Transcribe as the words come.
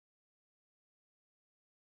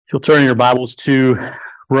If you'll turn your Bibles to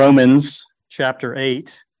Romans chapter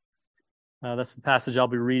 8, that's the passage I'll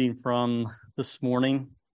be reading from this morning.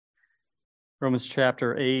 Romans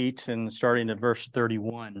chapter 8 and starting at verse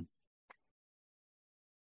 31.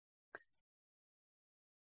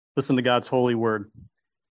 Listen to God's holy word.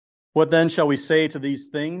 What then shall we say to these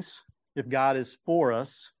things? If God is for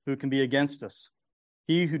us, who can be against us?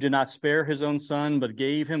 He who did not spare his own son, but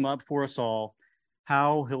gave him up for us all,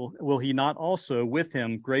 how will he not also with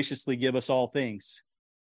him graciously give us all things?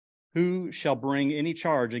 Who shall bring any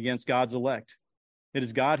charge against God's elect? It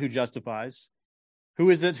is God who justifies. Who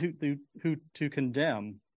is it who to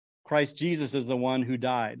condemn? Christ Jesus is the one who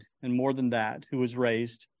died, and more than that, who was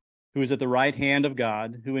raised, who is at the right hand of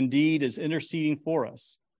God, who indeed is interceding for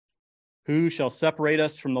us. Who shall separate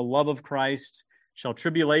us from the love of Christ? Shall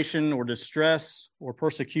tribulation or distress or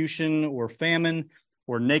persecution or famine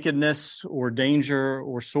or nakedness, or danger,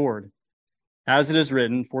 or sword? As it is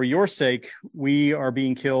written, for your sake we are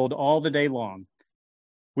being killed all the day long.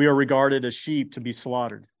 We are regarded as sheep to be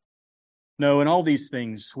slaughtered. No, in all these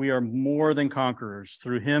things we are more than conquerors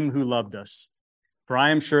through him who loved us. For I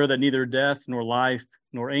am sure that neither death, nor life,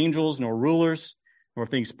 nor angels, nor rulers, nor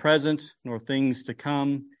things present, nor things to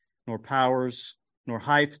come, nor powers, nor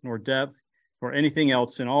height, nor depth, nor anything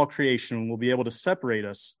else in all creation will be able to separate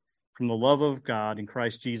us from the love of God in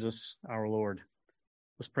Christ Jesus our Lord.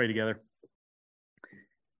 Let's pray together.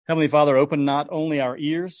 Heavenly Father, open not only our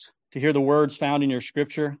ears to hear the words found in your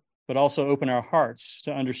scripture, but also open our hearts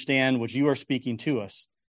to understand what you are speaking to us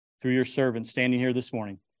through your servant standing here this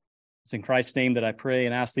morning. It's in Christ's name that I pray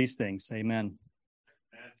and ask these things. Amen.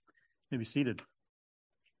 You may be seated.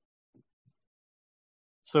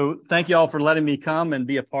 So thank you all for letting me come and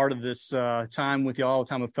be a part of this time with you all, a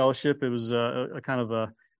time of fellowship. It was a kind of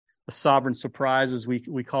a sovereign surprise, as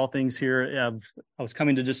we call things here. I was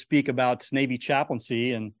coming to just speak about Navy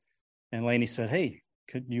chaplaincy, and Lainey said, "Hey,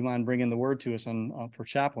 could you mind bringing the word to us for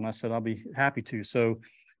chaplain?" I said, "I'll be happy to." So,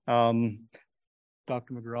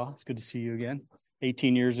 Dr. McGraw, it's good to see you again.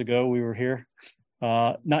 18 years ago, we were here,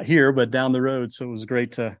 not here, but down the road. So it was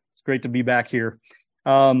great to be back here.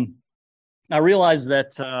 I realize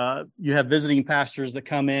that you have visiting pastors that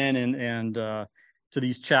come in and to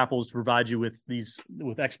these chapels to provide you with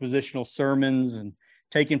expositional sermons and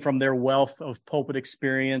taking from their wealth of pulpit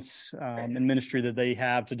experience and ministry that they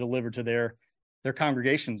have to deliver to their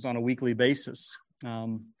congregations on a weekly basis.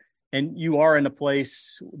 And you are in a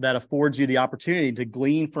place that affords you the opportunity to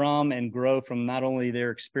glean from and grow from not only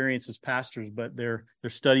their experience as pastors, but their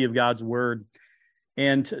study of God's word,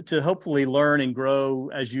 and to hopefully learn and grow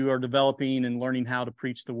as you are developing and learning how to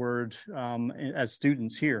preach the word as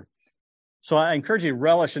students here. So I encourage you to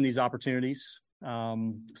relish in these opportunities,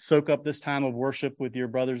 soak up this time of worship with your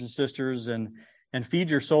brothers and sisters, and feed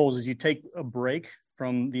your souls as you take a break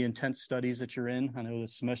from the intense studies that you're in. I know the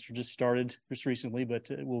semester just started just recently, but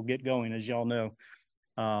it will get going, as y'all know.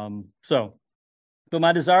 But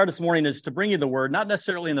my desire this morning is to bring you the word, not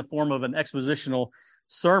necessarily in the form of an expositional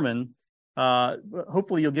sermon.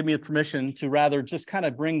 Hopefully you'll give me the permission to rather just kind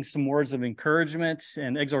of bring some words of encouragement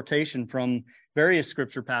and exhortation from various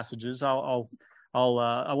scripture passages. I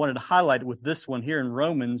wanted to highlight with this one here in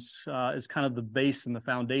Romans as kind of the base and the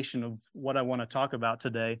foundation of what I want to talk about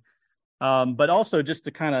today. But also just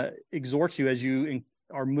to kind of exhort you as you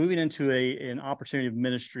are moving into an opportunity of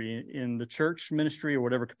ministry in the church ministry or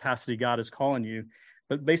whatever capacity God is calling you,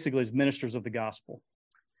 but basically as ministers of the gospel.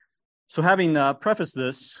 So having prefaced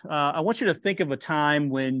this, I want you to think of a time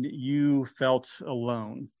when you felt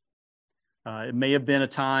alone. It may have been a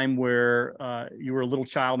time where you were a little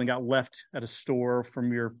child and got left at a store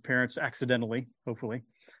from your parents accidentally, hopefully.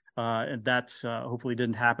 And that hopefully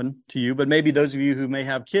didn't happen to you. But maybe those of you who may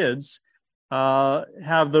have kids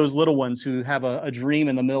have those little ones who have a dream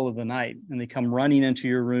in the middle of the night, and they come running into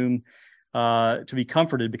your room to be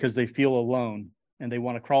comforted because they feel alone. And they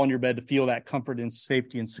want to crawl in your bed to feel that comfort and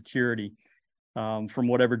safety and security from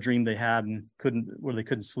whatever dream they had and they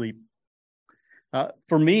couldn't sleep.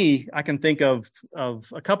 For me, I can think of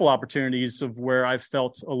a couple opportunities of where I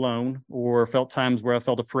felt alone or felt times where I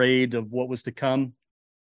felt afraid of what was to come.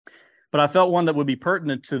 But I felt one that would be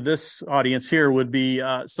pertinent to this audience here would be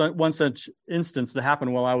one such instance that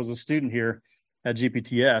happened while I was a student here at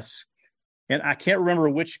GPTS. And I can't remember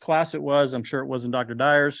which class it was. I'm sure it wasn't Dr.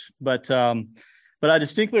 Dyer's, but I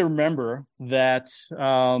distinctly remember that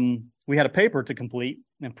we had a paper to complete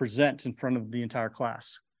and present in front of the entire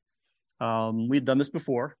class. We had done this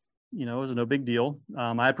before, it was no big deal.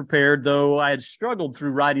 I had prepared, though I had struggled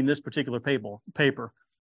through writing this particular paper.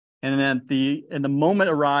 And then the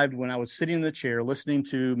moment arrived when I was sitting in the chair listening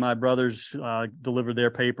to my brothers deliver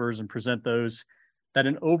their papers and present those. that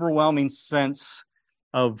an overwhelming sense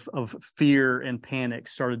of fear and panic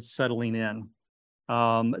started settling in.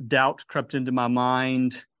 Doubt crept into my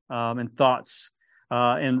mind and thoughts.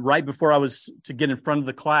 And right before I was to get in front of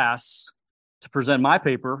the class to present my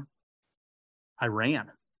paper, I ran.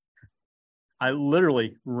 I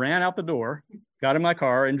literally ran out the door, got in my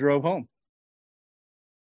car, and drove home.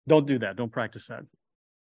 Don't do that. Don't practice that.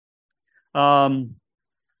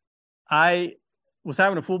 I was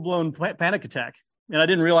having a full-blown panic attack, and I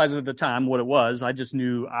didn't realize at the time what it was. I just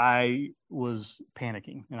knew I was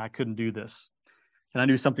panicking, and I couldn't do this. And I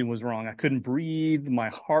knew something was wrong. I couldn't breathe. My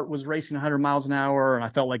heart was racing 100 miles an hour, and I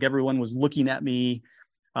felt like everyone was looking at me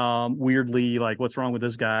weirdly, like, what's wrong with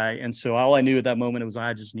this guy? And so all I knew at that moment was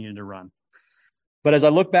I just needed to run. But as I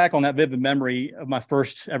look back on that vivid memory of my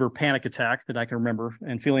first ever panic attack that I can remember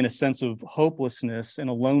and feeling a sense of hopelessness and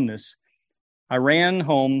aloneness, I ran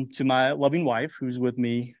home to my loving wife, who's with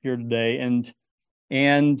me here today,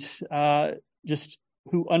 and just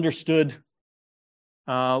who understood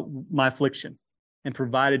my affliction and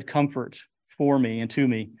provided comfort for me and to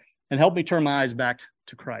me and helped me turn my eyes back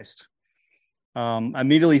to Christ. I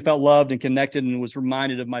immediately felt loved and connected and was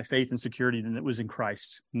reminded of my faith and security, and it was in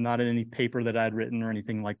Christ, not in any paper that I had written or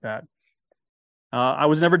anything like that. I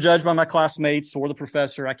was never judged by my classmates or the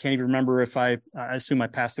professor. I can't even remember if I assume I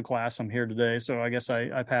passed the class. I'm here today, so I guess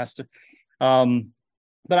I passed it.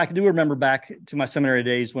 But I do remember back to my seminary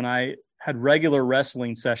days when I had regular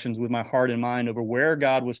wrestling sessions with my heart and mind over where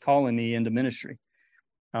God was calling me into ministry.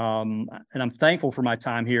 And I'm thankful for my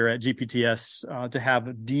time here at GPTS to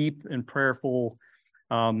have deep and prayerful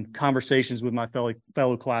conversations with my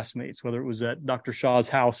fellow classmates, whether it was at Dr. Shaw's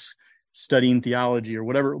house studying theology or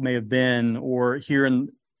whatever it may have been, or here and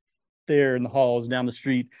there in the halls down the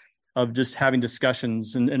street of just having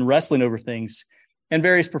discussions and wrestling over things, and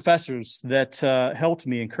various professors that helped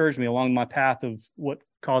me, encouraged me along my path of what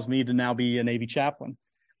caused me to now be a Navy chaplain.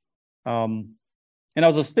 And I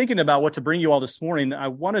was thinking about what to bring you all this morning. I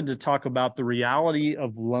wanted to talk about the reality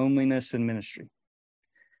of loneliness in ministry.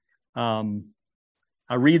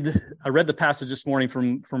 I read the passage this morning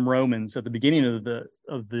from Romans at the beginning of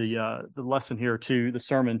the lesson here to the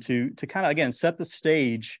sermon to kind of again set the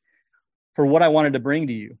stage for what I wanted to bring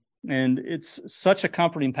to you. And it's such a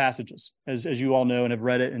comforting passage, as you all know and have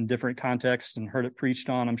read it in different contexts and heard it preached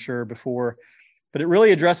on, I'm sure, before. But it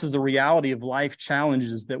really addresses the reality of life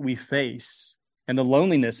challenges that we face and the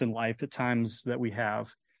loneliness in life at times that we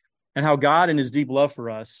have, and how God in his deep love for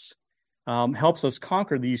us helps us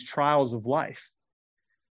conquer these trials of life.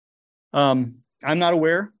 I'm not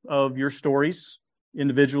aware of your stories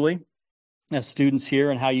individually as students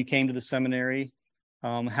here and how you came to the seminary,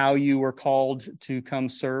 how you were called to come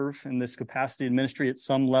serve in this capacity in ministry at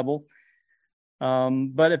some level.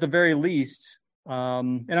 But at the very least,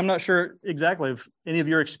 and I'm not sure exactly of any of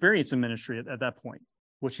your experience in ministry at that point,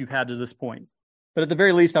 what you've had to this point. But at the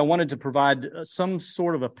very least, I wanted to provide some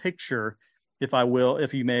sort of a picture,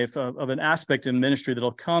 if you may, of an aspect in ministry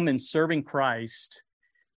that'll come in serving Christ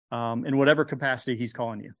in whatever capacity he's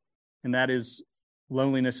calling you. And that is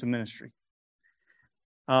loneliness in ministry.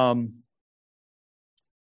 I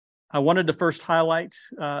wanted to first highlight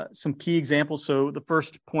some key examples. So the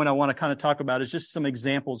first point I want to kind of talk about is just some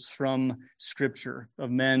examples from Scripture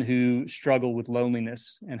of men who struggle with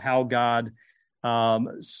loneliness and how God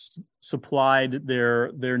supplied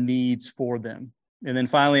their needs for them. And then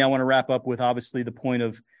finally, I want to wrap up with obviously the point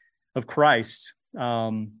of Christ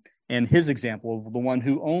and his example of the one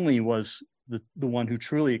who only was the one who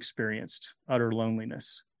truly experienced utter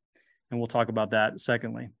loneliness. And we'll talk about that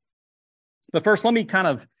secondly. But first, let me kind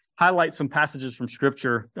of highlight some passages from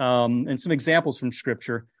Scripture and some examples from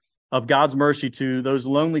Scripture of God's mercy to those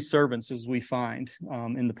lonely servants as we find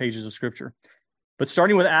in the pages of Scripture. But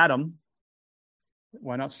starting with Adam,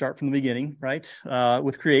 why not start from the beginning, right?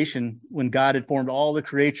 With creation, when God had formed all the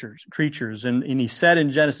creatures, and he said in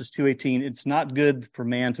Genesis 2:18, it's not good for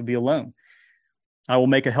man to be alone. I will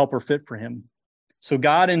make a helper fit for him. So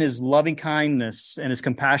God, in his loving kindness and his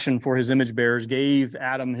compassion for his image bearers, gave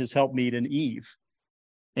Adam his helpmeet and Eve.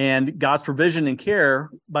 And God's provision and care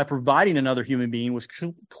by providing another human being was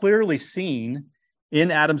clearly seen in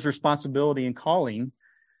Adam's responsibility and calling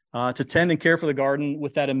to tend and care for the garden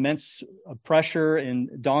with that immense pressure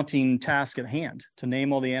and daunting task at hand, to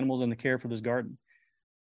name all the animals and to care for this garden.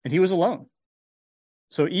 And he was alone.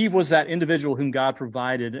 So Eve was that individual whom God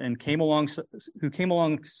provided and who came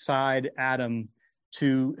alongside Adam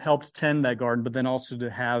to help tend that garden, but then also to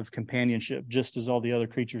have companionship, just as all the other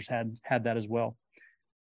creatures had that as well.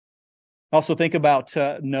 Also think about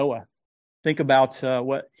Noah. Think about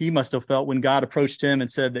what he must have felt when God approached him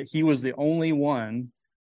and said that he was the only one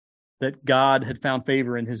that God had found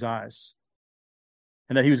favor in his eyes,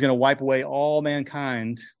 and that he was going to wipe away all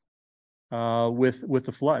mankind with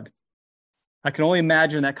the flood. I can only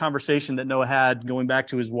imagine that conversation that Noah had going back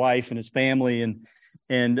to his wife and his family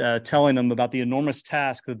and telling them about the enormous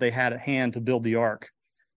task that they had at hand to build the ark.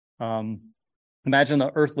 Imagine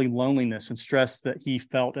the earthly loneliness and stress that he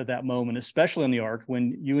felt at that moment, especially in the ark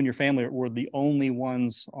when you and your family were the only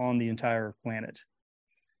ones on the entire planet.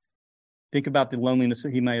 Think about the loneliness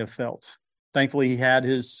that he may have felt. Thankfully, he had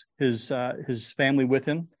his family with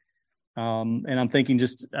him. And I'm thinking,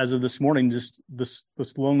 just as of this morning, just this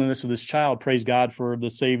loneliness of this child, praise God for the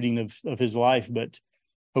saving of his life. But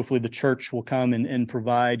hopefully the church will come and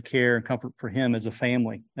provide care and comfort for him as a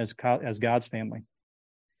family, as God's family.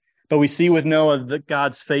 But we see with Noah that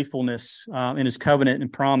God's faithfulness in his covenant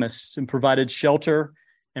and promise, and provided shelter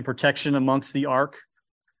and protection amongst the ark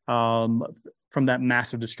from that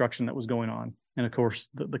massive destruction that was going on. And of course,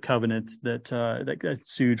 the covenant that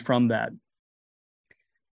ensued from that.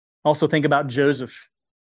 Also think about Joseph.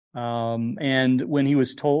 And when he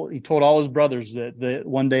told all his brothers that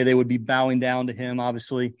one day they would be bowing down to him,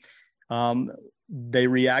 obviously, they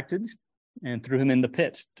reacted and threw him in the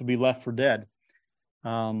pit to be left for dead.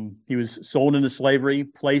 He was sold into slavery,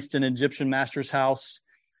 placed in an Egyptian master's house,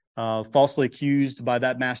 falsely accused by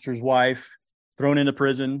that master's wife, thrown into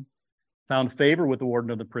prison, found favor with the warden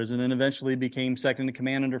of the prison, and eventually became second in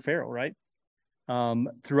command under Pharaoh, right?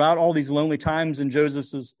 Throughout all these lonely times in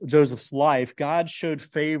Joseph's life, God showed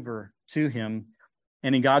favor to him,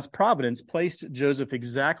 and in God's providence placed Joseph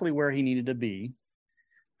exactly where he needed to be,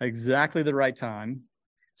 exactly the right time,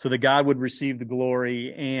 so that God would receive the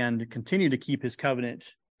glory and continue to keep his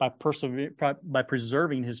covenant by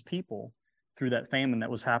preserving his people through that famine that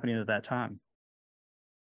was happening at that time.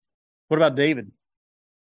 What about David?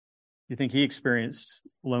 You think he experienced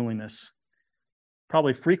loneliness?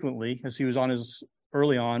 Probably frequently, as he was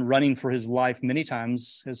early on, running for his life many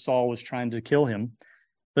times as Saul was trying to kill him.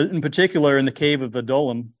 But in particular, in the cave of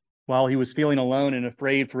Adullam, while he was feeling alone and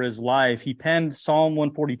afraid for his life, he penned Psalm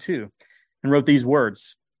 142 and wrote these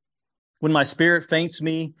words: "When my spirit faints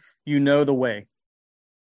me, you know the way.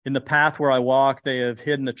 In the path where I walk, they have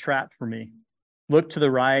hidden a trap for me. Look to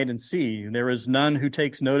the right and see. There is none who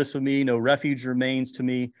takes notice of me. No refuge remains to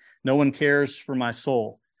me. No one cares for my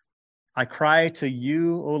soul. I cry to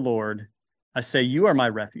you, O Lord. I say, you are my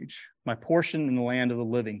refuge, my portion in the land of the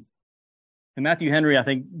living." And Matthew Henry, I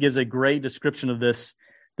think, gives a great description of this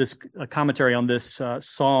commentary on this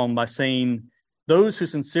psalm by saying, "Those who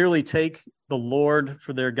sincerely take the Lord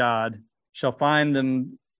for their God shall find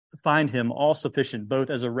him all sufficient, both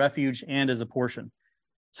as a refuge and as a portion,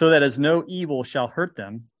 so that as no evil shall hurt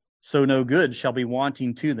them, so no good shall be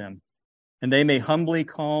wanting to them. And they may humbly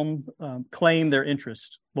claim their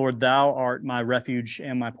interest. Lord, thou art my refuge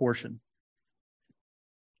and my portion."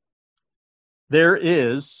 There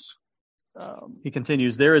is, he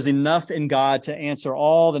continues, there is enough in God to answer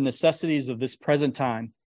all the necessities of this present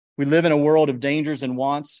time. We live in a world of dangers and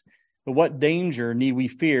wants, but what danger need we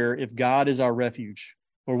fear if God is our refuge?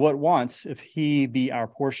 Or what wants if he be our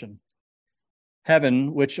portion?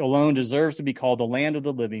 Heaven, which alone deserves to be called the land of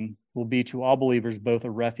the living, will be to all believers both a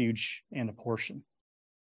refuge and a portion.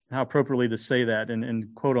 How appropriately to say that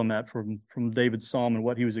and quote on that from David's psalm and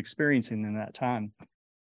what he was experiencing in that time.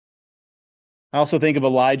 I also think of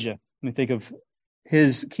Elijah. I think of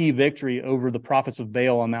his key victory over the prophets of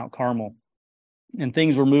Baal on Mount Carmel. And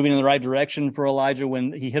things were moving in the right direction for Elijah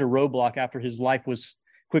when he hit a roadblock after his life was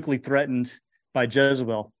quickly threatened by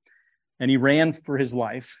Jezebel. And he ran for his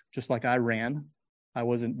life, just like I ran. I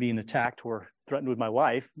wasn't being attacked or threatened with my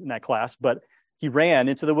life in that class, but he ran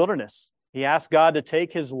into the wilderness. He asked God to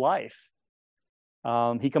take his life.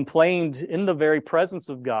 He complained in the very presence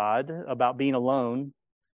of God about being alone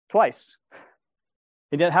twice.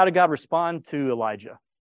 And then how did God respond to Elijah?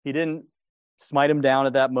 He didn't smite him down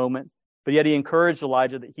at that moment, but yet he encouraged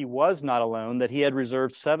Elijah that he was not alone, that he had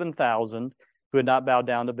reserved 7,000 who had not bowed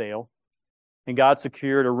down to Baal. And God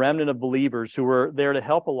secured a remnant of believers who were there to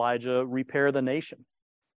help Elijah repair the nation.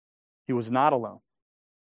 He was not alone.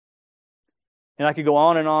 And I could go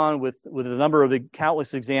on with a number of the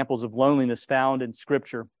countless examples of loneliness found in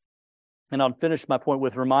Scripture. And I'll finish my point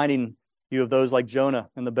with reminding you of those like Jonah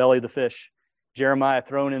in the belly of the fish, Jeremiah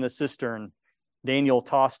thrown in the cistern, Daniel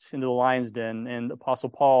tossed into the lion's den, and Apostle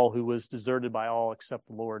Paul, who was deserted by all except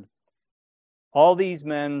the Lord. All these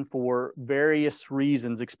men, for various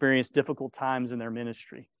reasons, experienced difficult times in their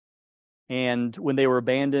ministry. And when they were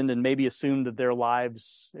abandoned and maybe assumed that their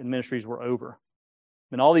lives and ministries were over.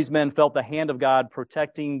 And all these men felt the hand of God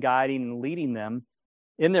protecting, guiding, and leading them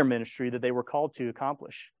in their ministry that they were called to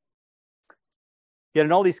accomplish. Yet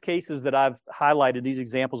in all these cases that I've highlighted, these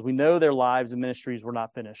examples, we know their lives and ministries were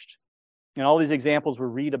not finished. In all these examples, we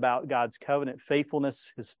read about God's covenant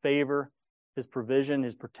faithfulness, his favor, his provision,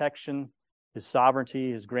 his protection, his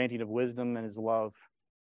sovereignty, his granting of wisdom, and his love.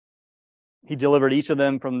 He delivered each of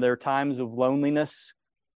them from their times of loneliness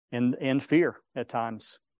and fear at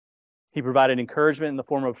times. He provided encouragement in the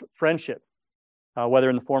form of friendship, whether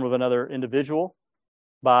in the form of another individual,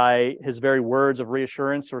 by his very words of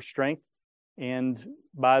reassurance or strength, and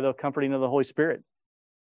by the comforting of the Holy Spirit.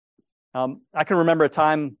 I can remember a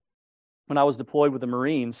time when I was deployed with the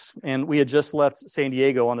Marines, and we had just left San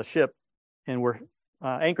Diego on a ship, and we're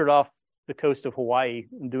anchored off the coast of Hawaii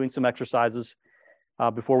and doing some exercises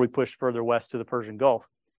before we pushed further west to the Persian Gulf.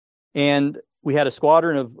 And we had a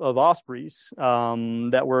squadron of Ospreys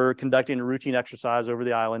that were conducting a routine exercise over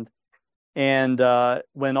the island. And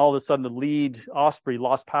when all of a sudden the lead Osprey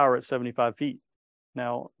lost power at 75 feet.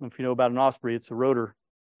 Now, if you know about an Osprey, it's a rotor,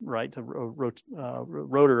 right? A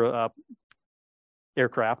rotor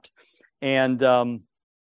aircraft. And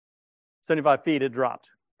 75 feet, it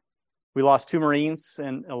dropped. We lost 2 Marines,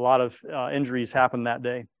 and a lot of injuries happened that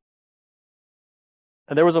day.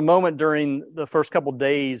 And there was a moment during the first couple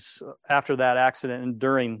days after that accident and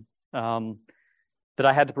during that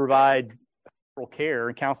I had to provide care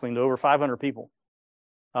and counseling to over 500 people.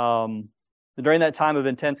 During that time of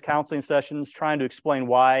intense counseling sessions, trying to explain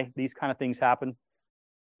why these kind of things happen,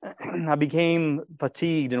 I became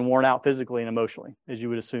fatigued and worn out physically and emotionally, as you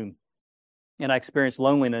would assume. And I experienced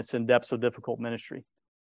loneliness and depths of difficult ministry.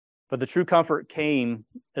 But the true comfort came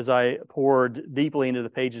as I poured deeply into the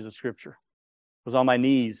pages of Scripture. I was on my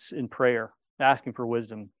knees in prayer, asking for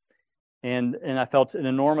wisdom. And I felt an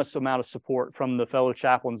enormous amount of support from the fellow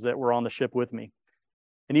chaplains that were on the ship with me.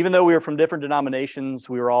 And even though we were from different denominations,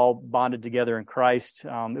 we were all bonded together in Christ.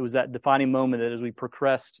 It was that defining moment that as we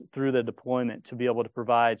progressed through the deployment to be able to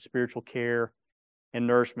provide spiritual care and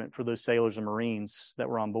nourishment for those sailors and Marines that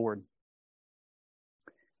were on board.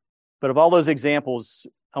 But of all those examples,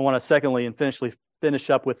 I want to secondly and finish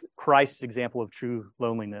up with Christ's example of true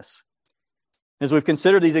loneliness. As we've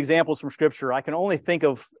considered these examples from Scripture, I can only think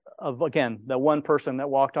of again, that one person that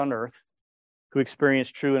walked on earth who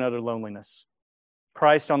experienced true and utter loneliness.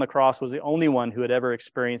 Christ on the cross was the only one who had ever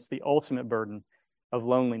experienced the ultimate burden of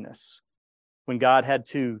loneliness when God had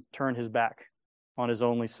to turn his back on his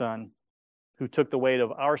only Son, who took the weight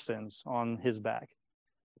of our sins on his back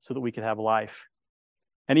so that we could have life.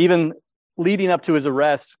 And even leading up to his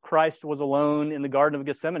arrest, Christ was alone in the Garden of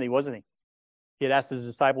Gethsemane, wasn't he? He had asked his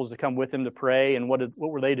disciples to come with him to pray, and what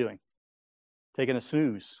were they doing? Taking a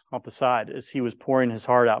snooze off the side as he was pouring his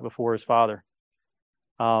heart out before his Father.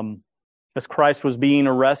 As Christ was being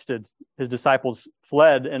arrested, his disciples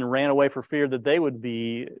fled and ran away for fear that they would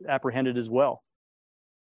be apprehended as well.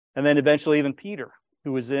 And then eventually even Peter,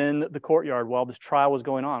 who was in the courtyard while this trial was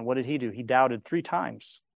going on, what did he do? He doubted 3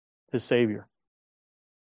 times his Savior.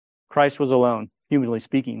 Christ was alone, humanly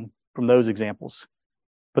speaking, from those examples.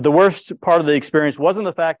 But the worst part of the experience wasn't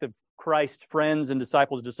the fact of Christ's friends and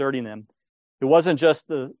disciples deserting him. It wasn't just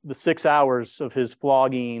the 6 hours of his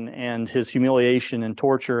flogging and his humiliation and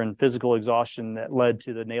torture and physical exhaustion that led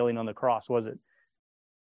to the nailing on the cross, was it?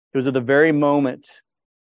 It was at the very moment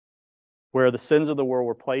where the sins of the world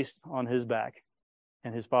were placed on his back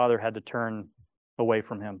and his Father had to turn away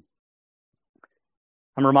from him.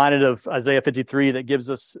 I'm reminded of Isaiah 53 that gives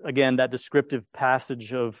us, again, that descriptive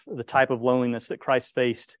passage of the type of loneliness that Christ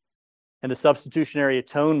faced and the substitutionary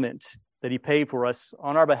atonement that he paid for us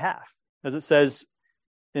on our behalf. As it says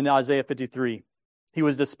in Isaiah 53, he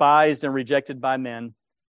was despised and rejected by men,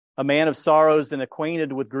 a man of sorrows and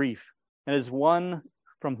acquainted with grief. And as one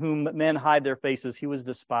from whom men hide their faces, he was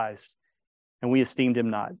despised, and we esteemed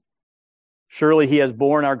him not. Surely he has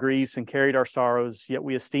borne our griefs and carried our sorrows, yet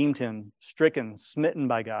we esteemed him stricken, smitten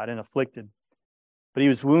by God, and afflicted. But he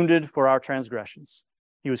was wounded for our transgressions.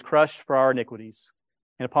 He was crushed for our iniquities.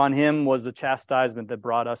 And upon him was the chastisement that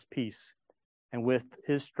brought us peace. And with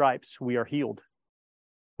his stripes we are healed.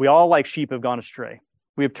 We all like sheep have gone astray.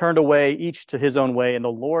 We have turned away each to his own way, and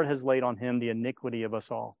the Lord has laid on him the iniquity of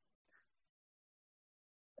us all.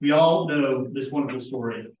 We all know this wonderful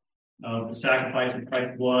story of the sacrifice of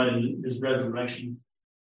Christ's blood and his resurrection.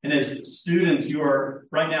 And as students, you are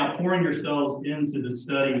right now pouring yourselves into the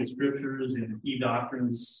study of scriptures and the key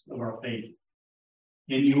doctrines of our faith.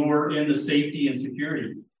 And you're in the safety and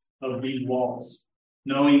security of these walls,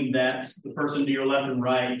 knowing that the person to your left and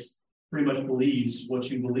right pretty much believes what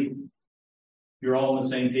you believe. You're all on the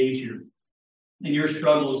same page here. And your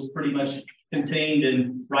struggle is pretty much contained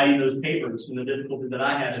in writing those papers and the difficulty that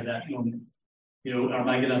I had at that moment. Am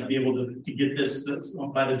I going to be able to get this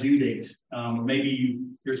by the due date? Maybe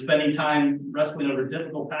you're spending time wrestling over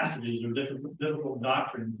difficult passages or difficult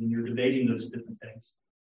doctrines, and you're debating those different things.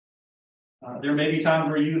 There may be times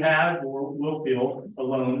where you have or will feel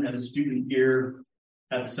alone as a student here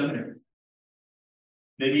at the seminary.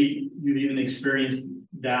 Maybe you've even experienced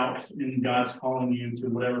doubt in God's calling you to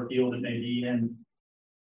whatever field it may be in.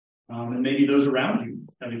 And maybe those around you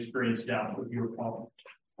have experienced doubt with your calling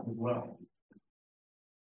as well.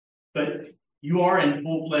 But you are in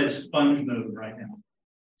full-fledged sponge mode right now,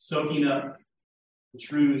 soaking up the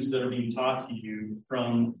truths that are being taught to you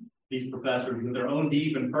from these professors with their own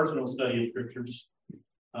deep and personal study of scriptures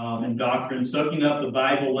and doctrine, soaking up the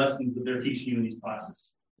Bible lessons that they're teaching you in these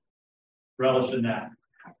classes. Relish in that.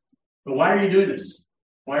 But why are you doing this?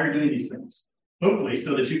 Why are you doing these things? Hopefully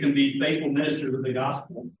so that you can be faithful ministers of the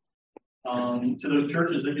gospel to those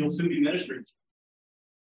churches that you'll soon be ministering to.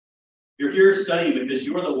 You're here studying because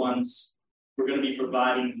you're the ones who are going to be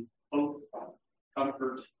providing hope,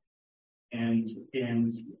 comfort, and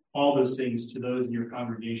all those things to those in your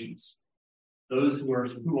congregations. Those who are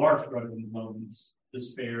struggling with loneliness,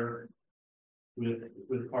 despair,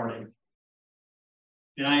 with heartache.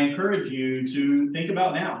 And I encourage you to think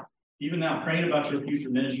about now, even now, praying about your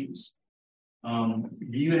future ministries. Do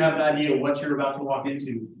you have an idea of what you're about to walk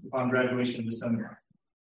into upon graduation of the seminary?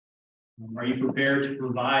 Are you prepared to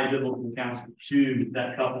provide biblical counsel to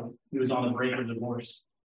that couple who is on the brink of divorce?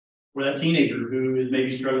 Or that teenager who is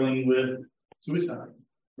maybe struggling with suicide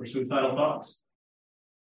or suicidal thoughts?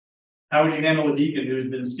 How would you handle a deacon who has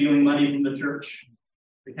been stealing money from the church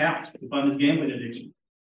account to fund his gambling addiction?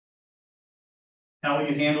 How would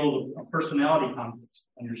you handle a personality conflict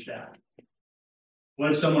on your staff?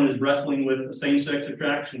 What if someone is wrestling with same-sex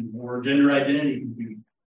attraction or gender identity confusion?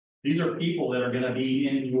 These are people that are going to be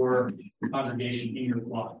in your congregation, in your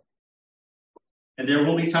flock. And there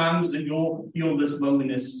will be times that you'll feel this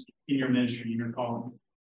loneliness in your ministry, in your calling.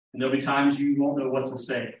 And there'll be times you won't know what to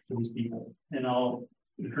say to these people. And I'll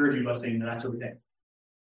encourage you by saying that that's okay.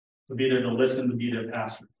 To be there to listen, to be their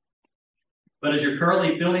pastor. But as you're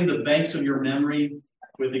currently filling the banks of your memory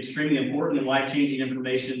with extremely important and life-changing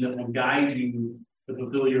information that will guide you to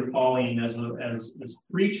fulfill your calling as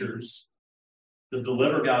preachers, to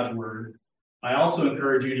deliver God's word, I also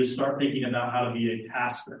encourage you to start thinking about how to be a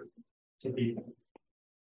pastor to people,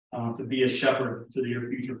 to be a shepherd to your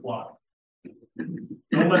future flock.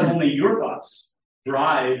 Don't let only your thoughts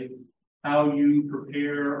drive how you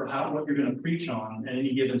prepare or what you're going to preach on at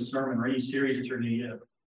any given sermon or any series that you're going to give.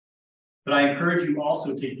 But I encourage you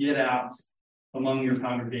also to get out among your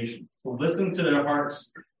congregation, to listen to their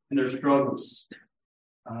hearts and their struggles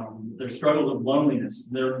of loneliness,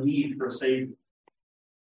 their need for a Savior.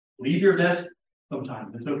 Leave your desk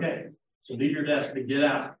sometime. It's okay. So leave your desk to get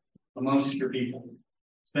out amongst your people.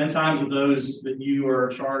 Spend time with those that you are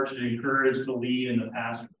charged and encouraged to lead in the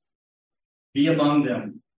pastor. Be among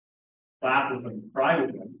them. Laugh with them. Cry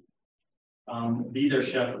with them. Be their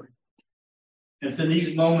shepherd. It's in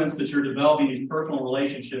these moments that you're developing these personal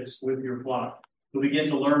relationships with your flock. You'll begin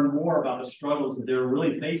to learn more about the struggles that they're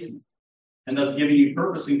really facing, and thus giving you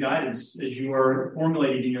purpose and guidance as you are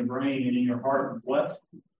formulating in your brain and in your heart what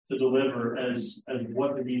to deliver as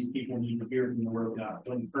what do these people need to hear from the Word of God,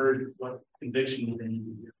 what encouragement, what conviction do they need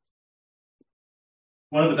to hear.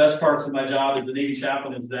 One of the best parts of my job as a Navy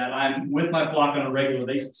chaplain is that I'm with my flock on a regular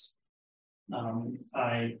basis.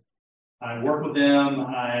 I work with them.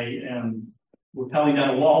 We're rappelling down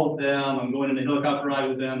a wall with them. I'm going in a helicopter ride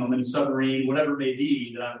with them. I'm in a submarine, whatever it may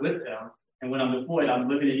be that I'm with them. And when I'm deployed, I'm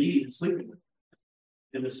living and eating and sleeping with them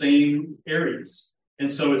in the same areas. And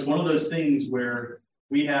so it's one of those things where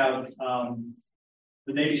we have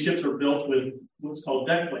the Navy ships are built with what's called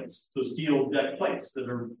deck plates, so steel deck plates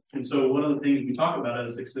and so one of the things we talk about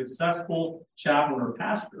as a successful chaplain or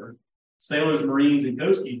pastor, sailors, Marines, and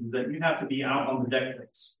Ghosties, is that you have to be out on the deck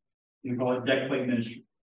plates. We call it deck plate ministry.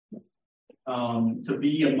 To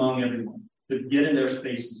be among everyone, to get in their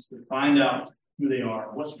spaces, to find out who they are,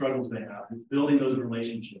 what struggles they have, and building those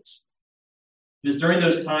relationships. It's during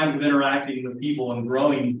those times of interacting with people and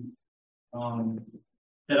growing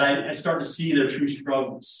that I start to see their true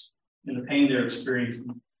struggles and the pain they're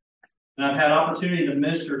experiencing. And I've had opportunity to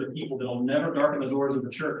minister to people that will never darken the doors of the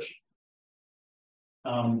church.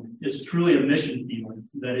 It's truly a mission field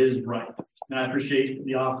that is right. And I appreciate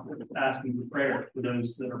the offer of asking for prayer for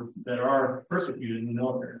those that are persecuted in the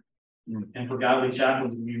military. And for godly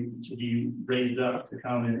chaplains to be raised up to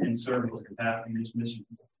come and serve in this capacity in this mission.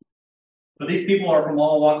 But these people are from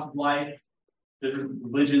all walks of life, different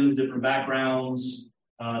religions, different backgrounds,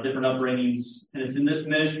 different upbringings. And it's in this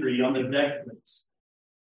ministry on the deck plates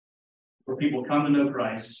where people come to know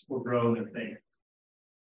Christ or grow in their faith.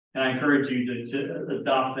 And I encourage you to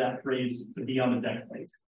adopt that phrase, to be on the deck plate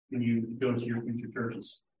when you go to your future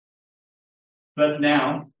churches. But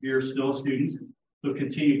now you're still a student, so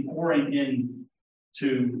continue pouring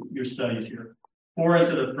into your studies here. Pour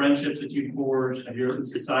into the friendships that you forge, your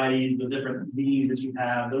societies, the different meetings that you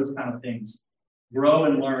have, those kind of things. Grow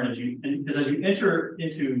and learn because as you enter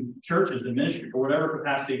into churches and ministry, or whatever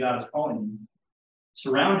capacity God is calling you,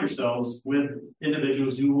 surround yourselves with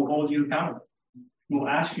individuals who will hold you accountable, who will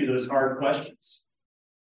ask you those hard questions.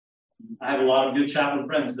 I have a lot of good chaplain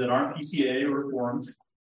friends that aren't PCA or Reformed,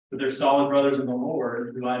 but they're solid brothers in the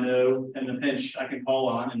Lord who I know in the pinch I can call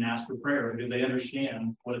on and ask for prayer because they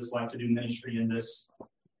understand what it's like to do ministry in this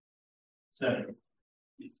setting.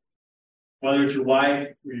 Whether it's your wife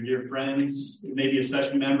or your dear friends, maybe a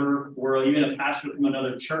session member, or even a pastor from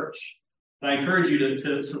another church. But I encourage you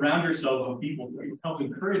to surround yourself with people who help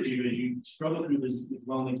encourage you as you struggle through this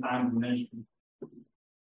lonely time of ministry.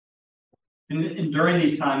 And during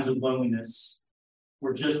these times of loneliness,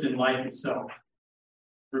 or just in life itself,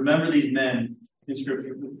 remember these men in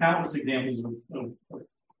Scripture, countless examples of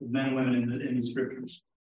men and women in the Scriptures,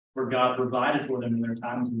 where God provided for them in their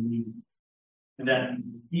times of need. And that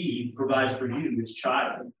He provides for you, His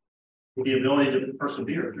child, with the ability to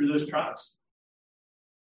persevere through those trials.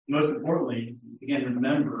 Most importantly, again,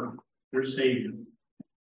 remember your Savior,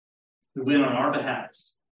 who went on our behalf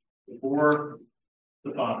before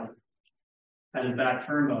the Father, had his back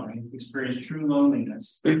turned on him, experienced true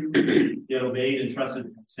loneliness, yet obeyed and trusted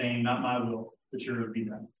him, saying, "Not my will, but your will be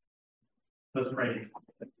done." Let's pray.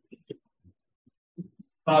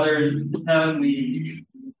 Father in heaven, we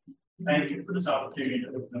thank you for this opportunity to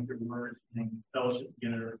open up your word and fellowship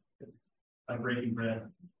together by breaking bread.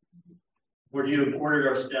 Lord, you have ordered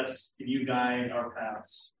our steps, and you guide our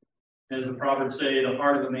paths. As the Proverbs say, the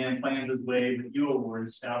heart of a man plans his way, but you, O Lord,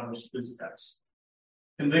 establish his steps.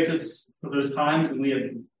 Convict us of those times when we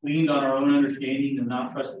have leaned on our own understanding and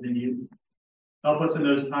not trusted in you. Help us in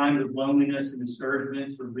those times of loneliness and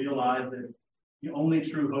discouragement to realize that the only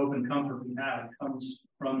true hope and comfort we have comes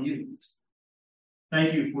from you.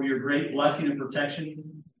 Thank you for your great blessing and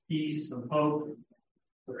protection, peace and hope,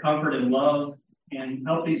 for comfort and love, and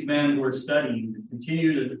help these men who are studying to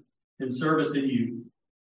continue to, in service in you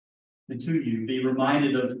and to you, be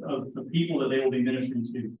reminded of the people that they will be ministering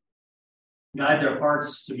to. Guide their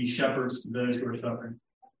hearts to be shepherds to those who are suffering,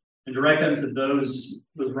 and direct them to those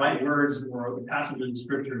with right words or the passages of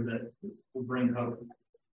Scripture that will bring hope.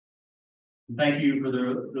 And thank you for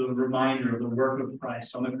the reminder of the work of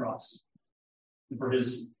Christ on the cross, and for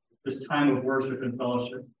this time of worship and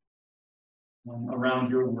fellowship around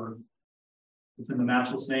your word. It's in the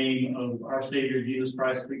matchless name of our Savior, Jesus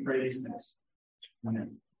Christ, we pray these things.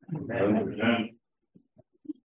 Amen. Amen.